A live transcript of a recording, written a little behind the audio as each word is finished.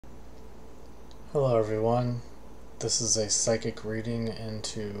Hello everyone, this is a psychic reading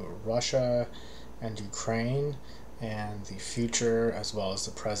into Russia and Ukraine and the future as well as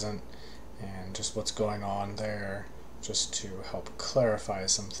the present and just what's going on there, just to help clarify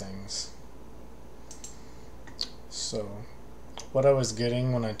some things. So what I was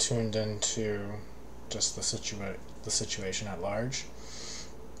getting when I tuned into just the situation at large,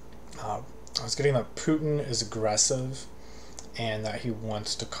 I was getting that Putin is aggressive and that he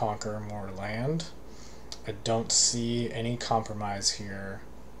wants to conquer more land. I don't see any compromise here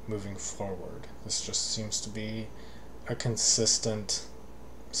moving forward. This just seems to be a consistent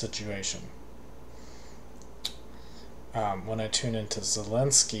situation. When I tune into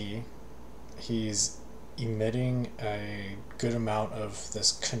Zelensky, he's emitting a good amount of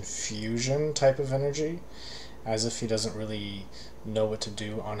this confusion type of energy, as if he doesn't really know what to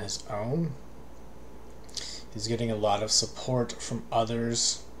do on his own. He's getting a lot of support from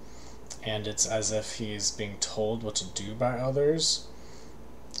others, and it's as if he's being told what to do by others.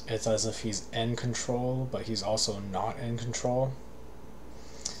 It's as if he's in control, but he's also not in control.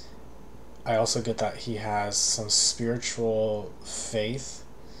 I also get that he has some spiritual faith,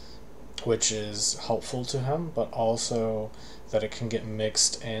 which is helpful to him, but also that it can get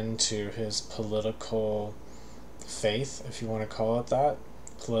mixed into his political faith, if you want to call it that,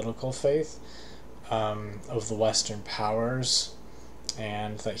 political faith, of the Western powers,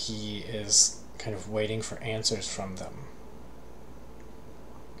 and that he is kind of waiting for answers from them.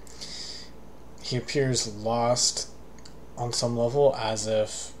 He appears lost on some level, as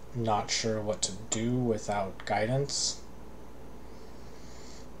if not sure what to do without guidance.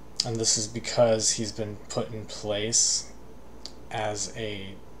 And this is because he's been put in place as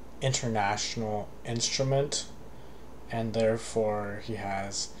a international instrument, and therefore he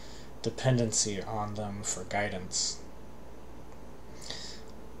has dependency on them for guidance.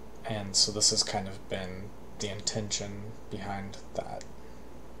 And so this has kind of been the intention behind that.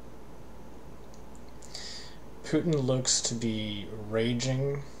 Putin looks to be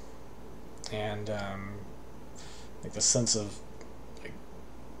raging, and like the sense of like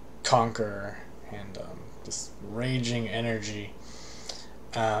conquer and this raging energy.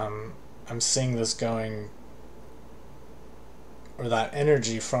 I'm seeing this going, or that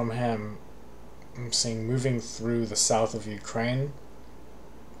energy from him, I'm seeing moving through the south of Ukraine.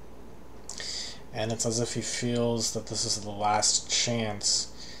 And it's as if he feels that this is the last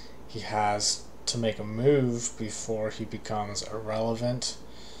chance he has to make a move before he becomes irrelevant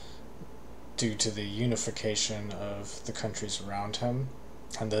due to the unification of the countries around him.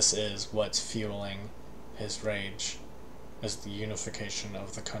 And this is what's fueling his rage, is the unification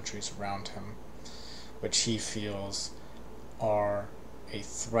of the countries around him, which he feels are a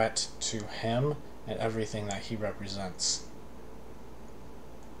threat to him and everything that he represents.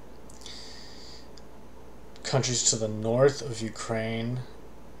 Countries to the north of Ukraine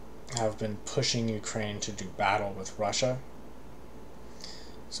have been pushing Ukraine to do battle with Russia.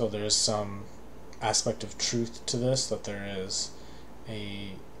 So there is some aspect of truth to this, that there is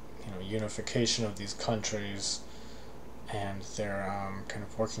a unification of these countries, and they're kind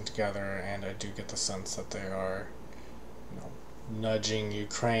of working together. And I do get the sense that they are nudging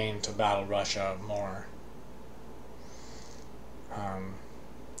Ukraine to battle Russia more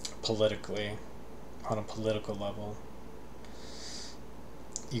politically, on a political level.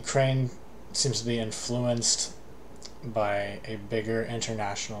 Ukraine seems to be influenced by a bigger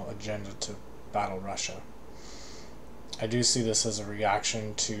international agenda to battle Russia. I do see this as a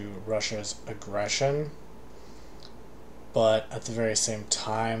reaction to Russia's aggression, but at the very same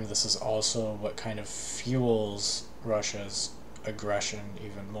time, this is also what kind of fuels Russia's aggression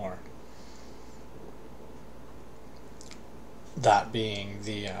even more. That being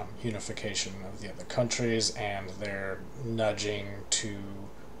the unification of the other countries and their nudging to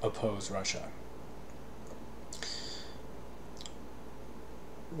oppose Russia.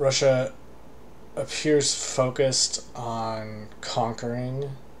 Russia appears focused on conquering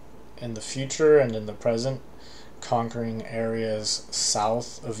in the future and in the present, conquering areas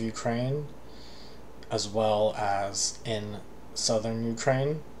south of Ukraine as well as in southern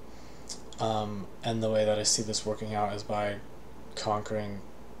Ukraine. And the way that I see this working out is by conquering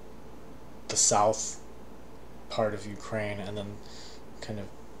the south part of Ukraine and then kind of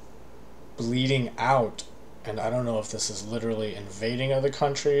bleeding out. And I don't know if this is literally invading other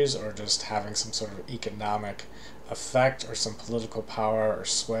countries or just having some sort of economic effect or some political power or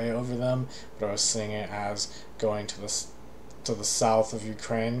sway over them, but I was seeing it as going to the south of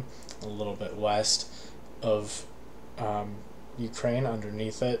Ukraine, a little bit west of Ukraine,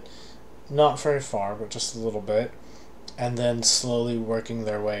 underneath it, not very far, but just a little bit, and then slowly working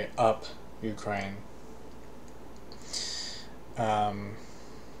their way up Ukraine.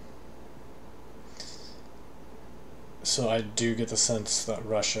 So I do get the sense that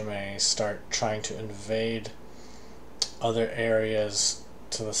Russia may start trying to invade other areas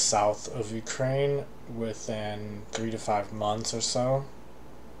to the south of Ukraine within 3 to 5 months or so.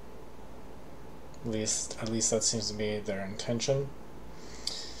 At least that seems to be their intention.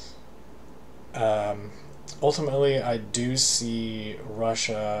 Ultimately, I do see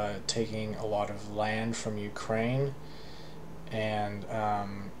Russia taking a lot of land from Ukraine, and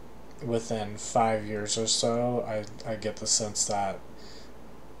within 5 years or so, I get the sense that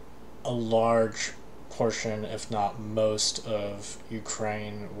a large portion, if not most, of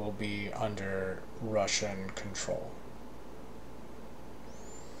Ukraine will be under Russian control.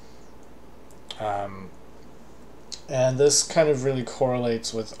 And this kind of really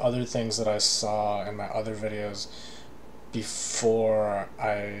correlates with other things that I saw in my other videos before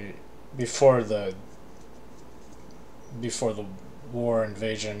the war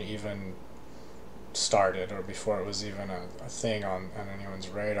invasion even started, or before it was even a thing on anyone's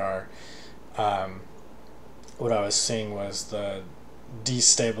radar. What I was seeing was the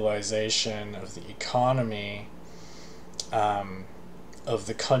destabilization of the economy of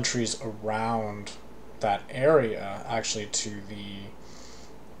the countries around that area, actually to the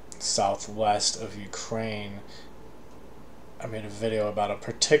southwest of Ukraine. I made a video about a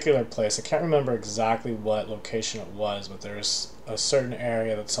particular place. I can't remember exactly what location it was, but there's a certain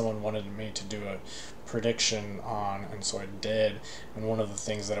area that someone wanted me to do a prediction on, and so I did. And one of the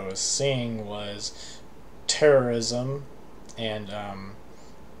things that I was seeing was terrorism and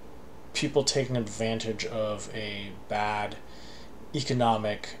people taking advantage of a bad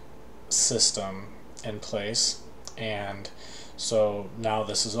economic system in place. And so now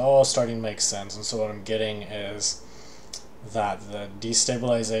this is all starting to make sense, and so what I'm getting is that the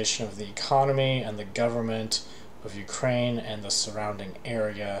destabilization of the economy and the government of Ukraine and the surrounding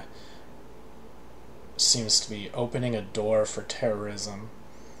area seems to be opening a door for terrorism.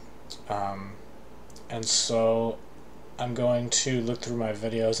 And so I'm going to look through my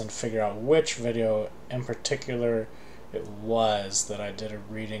videos and figure out which video in particular it was that I did a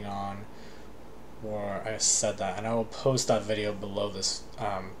reading on where I said that, and I will post that video below this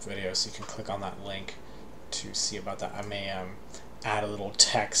video, so you can click on that link to see about that. I may add a little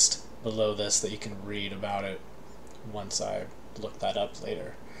text below this that you can read about it once I look that up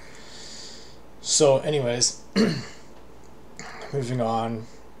later. So anyways, moving on.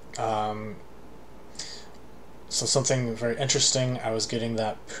 So something very interesting, I was getting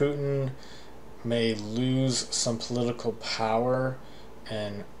that Putin may lose some political power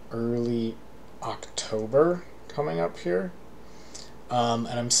in early October coming up here. And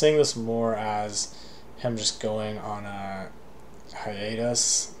I'm seeing this more as him just going on a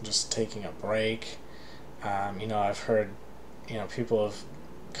hiatus, just taking a break. I've heard, people have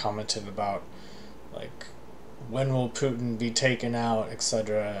commented about, like, when will Putin be taken out,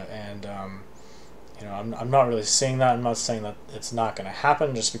 etc. And, I'm not really seeing that. I'm not saying that it's not going to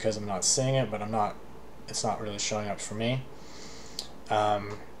happen just because I'm not seeing it, but it's not really showing up for me.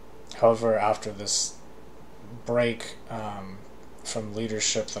 However, after this break from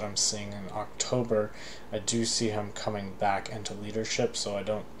leadership that I'm seeing in October, I do see him coming back into leadership. So I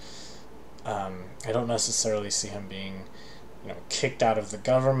don't necessarily see him being, kicked out of the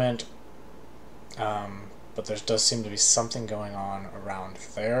government. But there does seem to be something going on around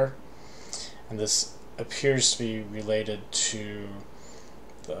there, and this appears to be related to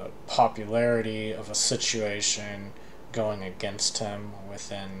the popularity of a situation going against him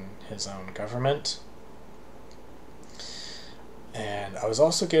within his own government. And I was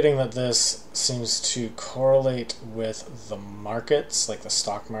also getting that this seems to correlate with the markets, like the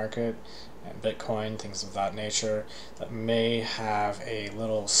stock market and Bitcoin, things of that nature, that may have a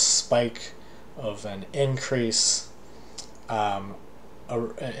little spike of an increase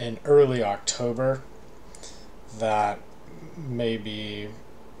in early October that may be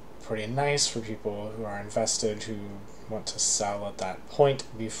pretty nice for people who are invested, who want to sell at that point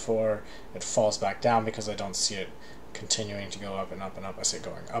before it falls back down, because I don't see it continuing to go up and up and up. I see it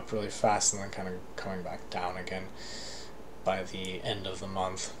going up really fast and then kind of coming back down again by the end of the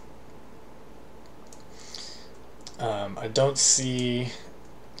month. I don't see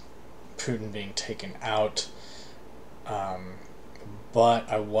Putin being taken out, but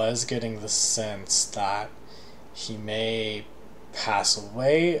I was getting the sense that he may pass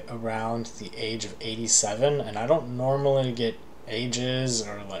away around the age of 87, and I don't normally get ages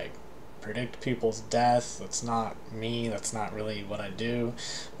or like predict people's death. That's not me, that's not really what I do,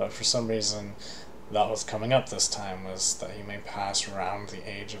 but for some reason that was coming up this time was that he may pass around the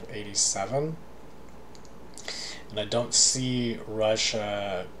age of 87. And I don't see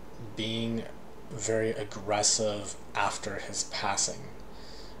Russia being very aggressive after his passing.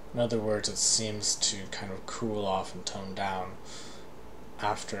 In other words, it seems to kind of cool off and tone down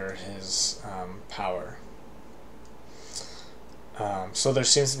after his power. So there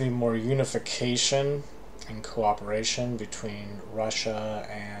seems to be more unification and cooperation between Russia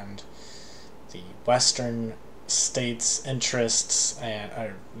and the Western states' interests, and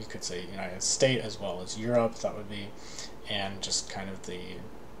or you could say United States as well as Europe, that would be, and just kind of the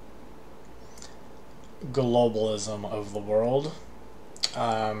globalism of the world.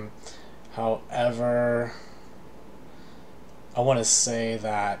 However, I want to say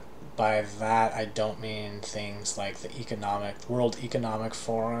that by that I don't mean things like the World Economic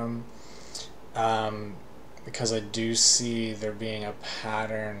Forum, because I do see there being a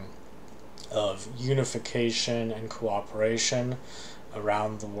pattern of unification and cooperation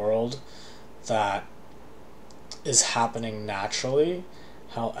around the world that is happening naturally.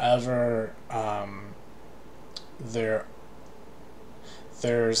 However,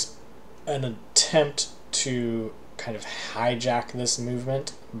 there's an attempt to kind of hijack this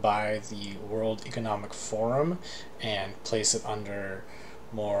movement by the World Economic Forum and place it under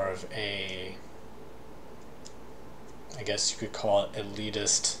more of a, I guess you could call it,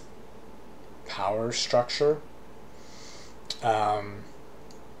 elitist power structure.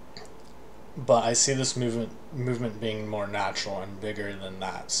 But I see this movement being more natural and bigger than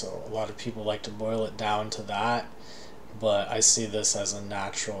that. So a lot of people like to boil it down to that, but I see this as a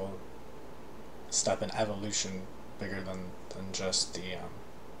natural step in evolution, bigger than just the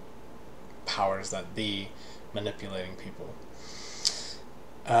powers that be manipulating people.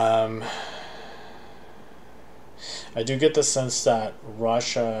 I do get the sense that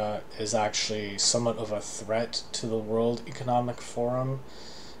Russia is actually somewhat of a threat to the World Economic Forum,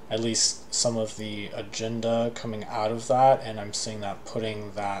 at least some of the agenda coming out of that, and I'm seeing that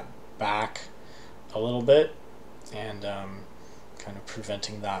putting that back a little bit and kind of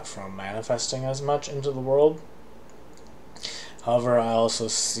preventing that from manifesting as much into the world. However, I also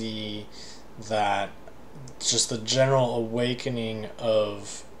see that just the general awakening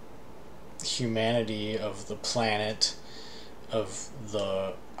of humanity, of the planet, of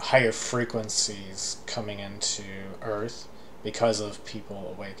the higher frequencies coming into Earth because of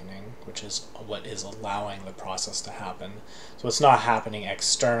people awakening, which is what is allowing the process to happen. So it's not happening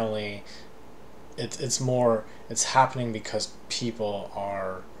externally, it's happening because people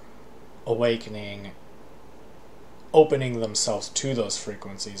are awakening, opening themselves to those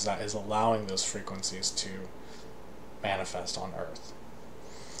frequencies, that is allowing those frequencies to manifest on Earth.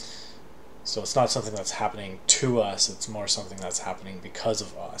 So it's not something that's happening to us, it's more something that's happening because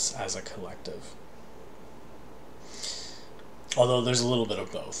of us as a collective. Although there's a little bit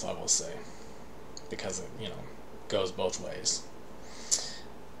of both, I will say, because it, goes both ways.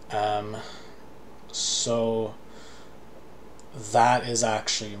 So that is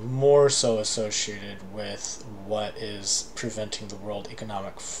actually more so associated with what is preventing the World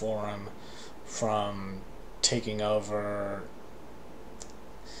Economic Forum from taking over,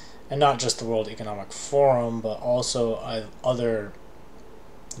 and not just the World Economic Forum, but also other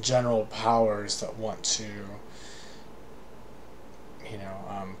general powers that want to,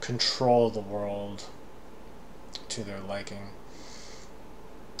 control the world to their liking.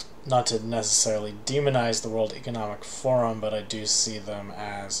 Not to necessarily demonize the World Economic Forum, but I do see them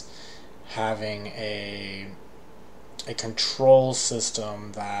as having a control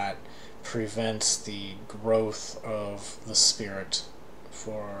system that prevents the growth of the spirit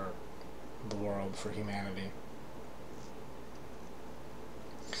for the world, for humanity.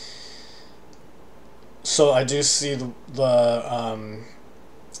 So I do see the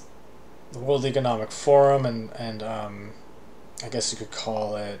World Economic Forum and I guess you could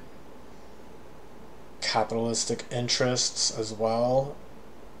call it capitalistic interests as well,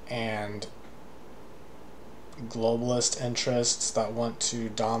 and globalist interests that want to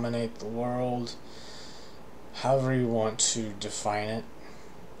dominate the world, however you want to define it.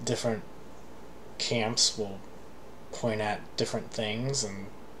 Different camps will point at different things, and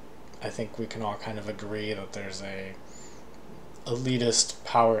I think we can all kind of agree that there's a elitist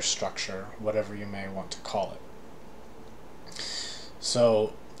power structure, whatever you may want to call it.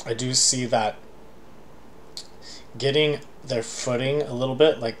 So I do see that getting their footing a little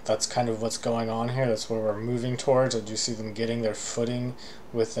bit, like that's kind of what's going on here, that's where we're moving towards. I do see them getting their footing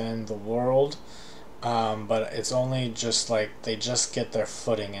within the world, but it's only just like they just get their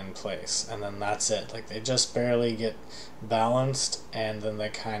footing in place, and then that's it. Like they just barely get balanced, and then they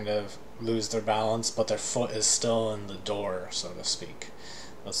kind of lose their balance, but their foot is still in the door, so to speak.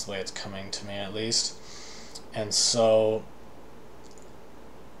 That's the way it's coming to me, at least. And so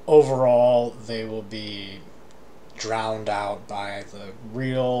overall, they will be drowned out by the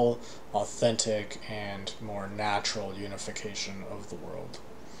real, authentic, and more natural unification of the world.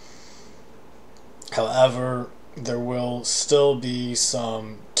 However, there will still be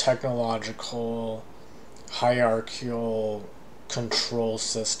some technological, hierarchical control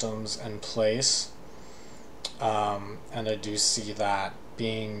systems in place, and I do see that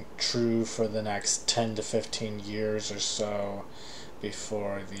being true for the next 10 to 15 years or so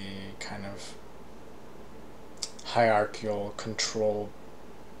before the kind of hierarchical control,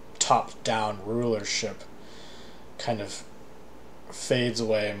 top-down rulership kind of fades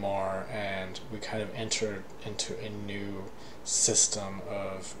away more, and we kind of enter into a new system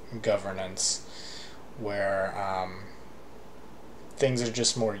of governance where things are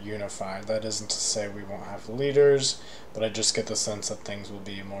just more unified. That isn't to say we won't have leaders, but I just get the sense that things will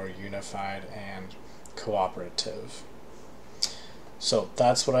be more unified and cooperative. So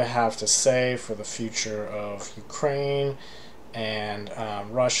that's what I have to say for the future of Ukraine and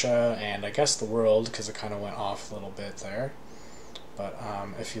Russia, and I guess the world, because it kind of went off a little bit there. But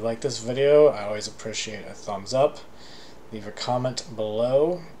if you like this video, I always appreciate a thumbs up. Leave a comment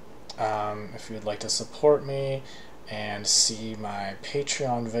below if you would like to support me and see my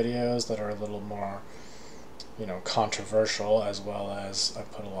Patreon videos that are a little more, controversial, as well as I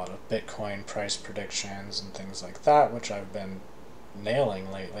put a lot of Bitcoin price predictions and things like that, which I've been nailing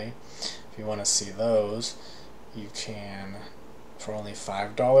lately. If you want to see those, you can, for only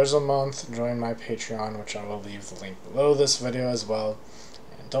 $5 a month, join my Patreon, which I will leave the link below this video as well.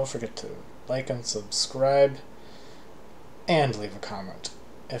 And don't forget to like and subscribe and leave a comment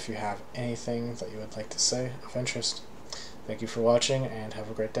if you have anything that you would like to say of interest. Thank you for watching, and have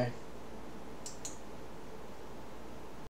a great day.